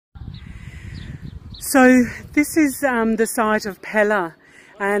So this is the site of Pella,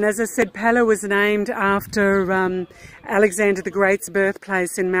 and as I said, Pella was named after Alexander the Great's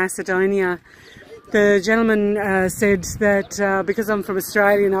birthplace in Macedonia. The gentleman said that because I'm from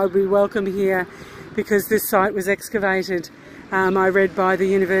Australia and I would be welcome here because this site was excavated, I read, by the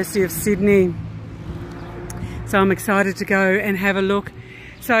University of Sydney. So I'm excited to go and have a look.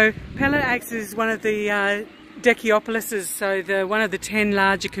 So Pella acts as one of the Deciopolises, so one of the 10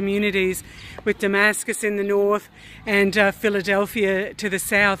 larger communities, with Damascus in the north and Philadelphia to the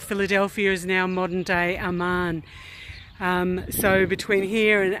south. Philadelphia is now modern-day Amman. So between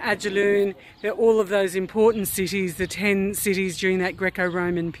here and Ajalun, all of those important cities, the 10 cities during that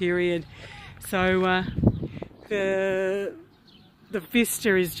Greco-Roman period. So the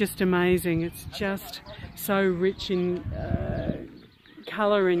vista is just amazing. It's just so rich in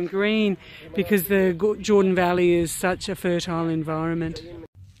colour and green because the Jordan Valley is such a fertile environment.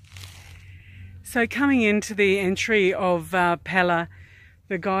 So coming into the entry of Pella,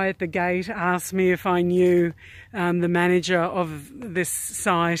 the guy at the gate asked me if I knew the manager of this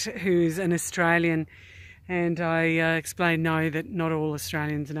site, who's an Australian, and I explained no, that not all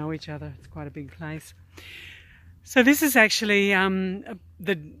Australians know each other. It's quite a big place. So this is actually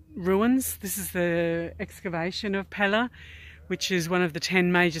the ruins. This is the excavation of Pella, which is one of the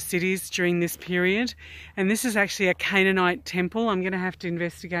 10 major cities during this period. And this is actually a Canaanite temple. I'm going to have to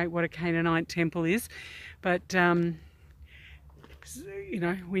investigate what a Canaanite temple is. But, you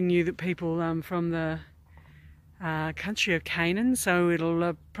know, we knew that people from the country of Canaan, so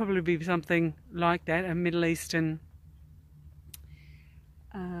it'll probably be something like that, a Middle Eastern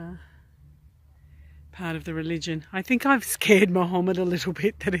part of the religion. I think I've scared Mohammed a little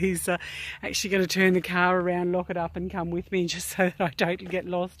bit that he's actually going to turn the car around, lock it up and come with me just so that I don't get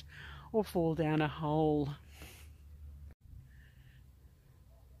lost or fall down a hole.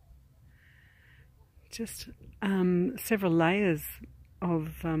 Just several layers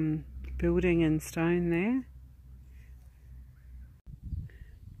of building and stone there.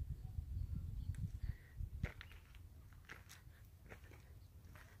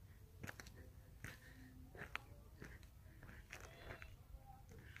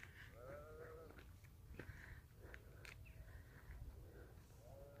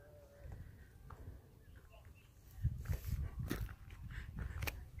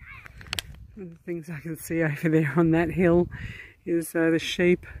 One of the things I can see over there on that hill is the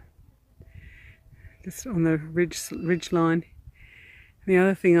sheep just on the ridge line. The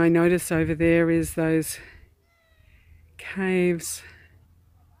other thing I notice over there is those caves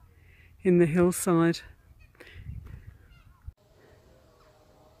in the hillside.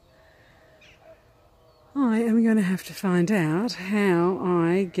 I am going to have to find out how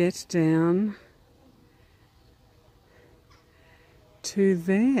I get down to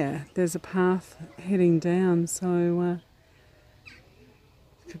there. There's a path heading down, so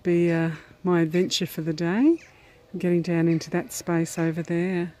it could be my adventure for the day, getting down into that space over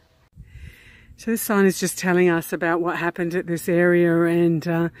there. So this sign is just telling us about what happened at this area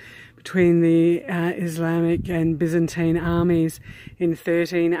and between the Islamic and Byzantine armies in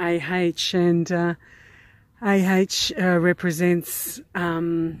 13 AH, and AH represents,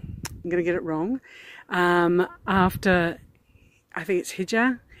 I'm going to get it wrong, after, I think it's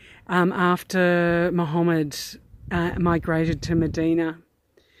Hijjah, after Muhammad migrated to Medina.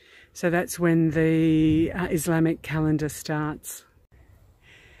 So that's when the Islamic calendar starts.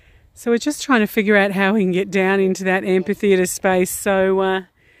 So we're just trying to figure out how we can get down into that amphitheatre space. So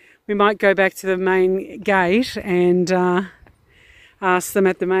we might go back to the main gate and ask them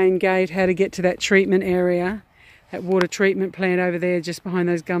at the main gate how to get to that treatment area, that water treatment plant over there just behind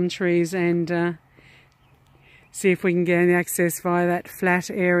those gum trees, and see if we can gain access via that flat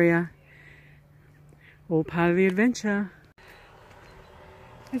area. All part of the adventure.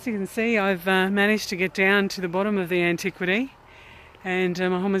 As you can see, I've managed to get down to the bottom of the Antiquity, and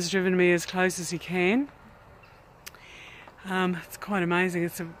Mohammed's driven me as close as he can. It's quite amazing.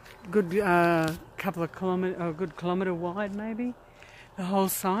 It's a good couple of kilometres, a good kilometre wide maybe, the whole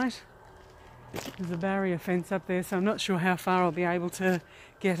site. There's a barrier fence up there, so I'm not sure how far I'll be able to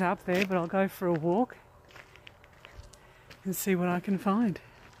get up there, but I'll go for a walk and see what I can find.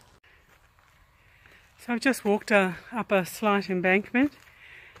 So I've just walked up a slight embankment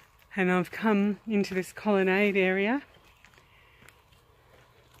and I've come into this colonnade area.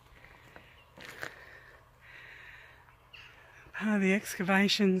 Part of the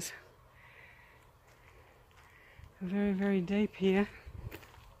excavations are very, very deep here.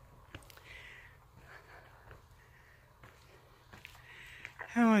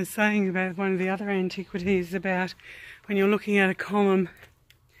 How I was saying about one of the other antiquities, about when you're looking at a column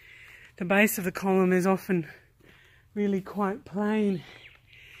the base of the column is often really quite plain,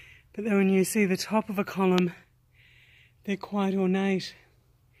 but then when you see the top of a column, they're quite ornate.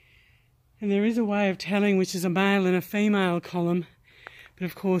 And there is a way of telling which is a male and a female column, but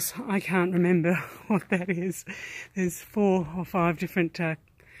of course I can't remember what that is. There's 4 or 5 different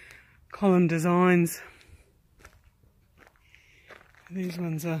column designs. These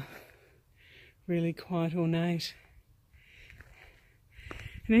ones are really quite ornate.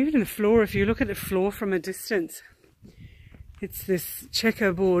 And even the floor, if you look at the floor from a distance, it's this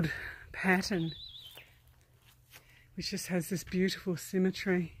checkerboard pattern which just has this beautiful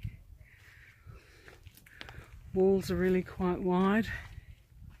symmetry. Walls are really quite wide.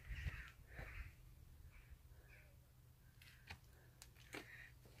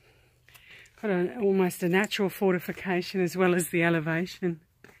 Got almost a natural fortification as well as the elevation.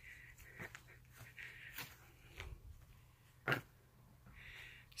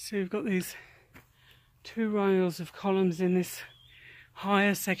 So you've got these 2 rows of columns in this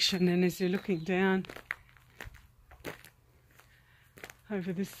higher section, and as you're looking down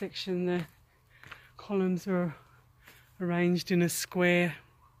over this section, the columns are arranged in a square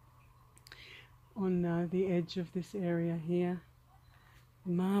on the edge of this area here.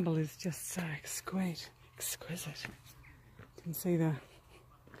 The marble is just so exquisite. You can see the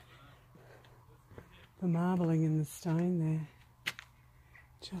marbling in the stone there.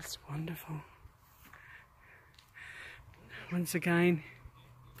 Just wonderful. Once again,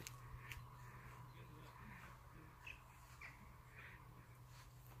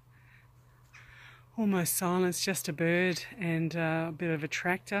 almost silence, just a bird and a bit of a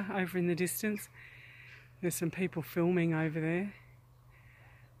tractor over in the distance. There's some people filming over there.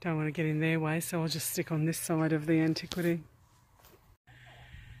 Don't want to get in their way, so I'll just stick on this side of the Antiquity.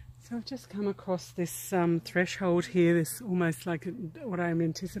 So I've just come across this threshold here, this almost like what I'm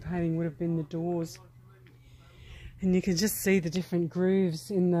anticipating would have been the doors. And you can just see the different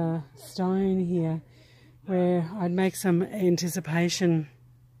grooves in the stone here, where I'd make some anticipation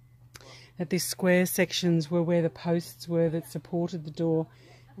that these square sections were where the posts were that supported the door,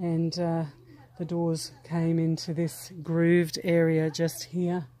 and the doors came into this grooved area just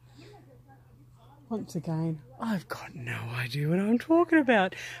here. Once again, I've got no idea what I'm talking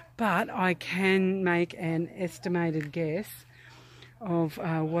about, but I can make an estimated guess of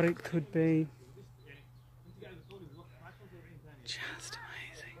what it could be. Just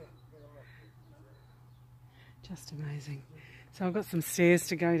amazing. Just amazing. So I've got some stairs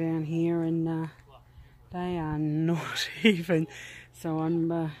to go down here, and they are not even. So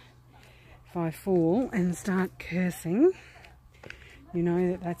if I fall and start cursing, you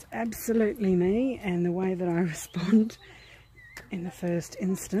know that that's absolutely me and the way that I respond in the first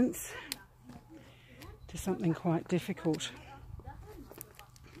instance to something quite difficult.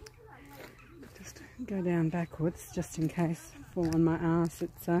 Just go down backwards just in case I fall on my arse.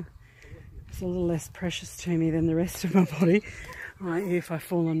 It's a little less precious to me than the rest of my body, i.e. if I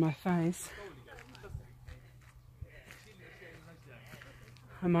fall on my face.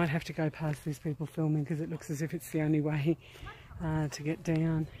 I might have to go past these people filming because it looks as if it's the only way to get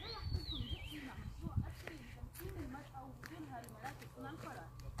down.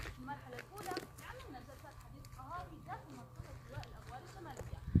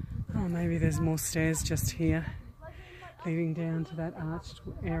 Oh, maybe there's more stairs just here leading down to that arched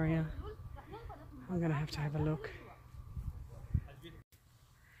area. I'm going to have a look.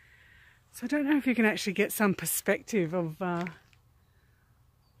 So I don't know if you can actually get some perspective of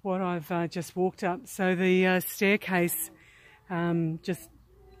what I've just walked up. So the staircase just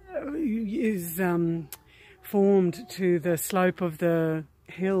is formed to the slope of the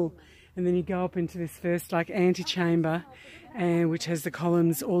hill, and then you go up into this first like antechamber, which has the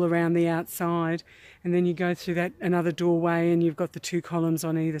columns all around the outside, and then you go through that another doorway and you've got the 2 columns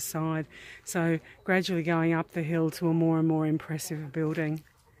on either side. So gradually going up the hill to a more and more impressive building.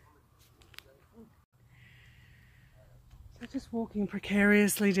 Just walking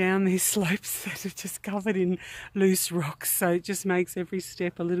precariously down these slopes that are just covered in loose rocks, so it just makes every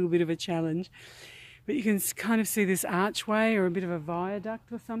step a little bit of a challenge. But you can kind of see this archway or a bit of a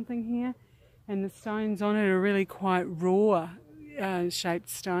viaduct or something here, and the stones on it are really quite raw shaped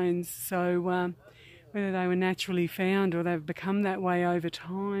stones, so whether they were naturally found or they've become that way over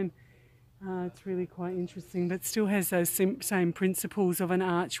time, it's really quite interesting, but still has those same principles of an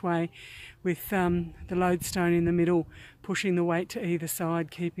archway with the lodestone in the middle pushing the weight to either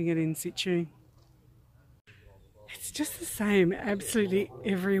side, keeping it in situ. It's just the same absolutely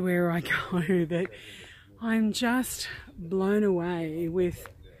everywhere I go, that I'm just blown away with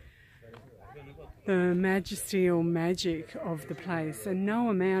the majesty or magic of the place, and no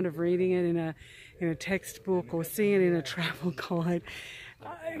amount of reading it in a textbook or seeing it in a travel guide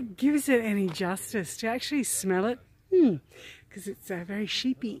gives it any justice. To actually smell it, because it's a very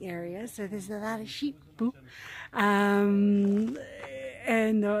sheepy area, so there's a lot of sheep poop, and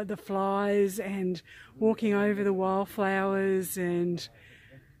the flies, and walking over the wildflowers and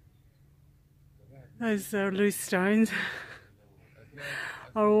those loose stones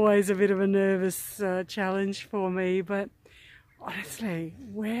are always a bit of a nervous challenge for me. But honestly,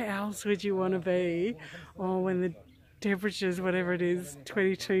 where else would you want to be when the temperature's, whatever it is,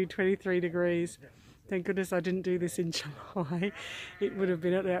 22, 23 degrees? Thank goodness I didn't do this in July. It would have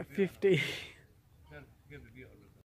been at about 50.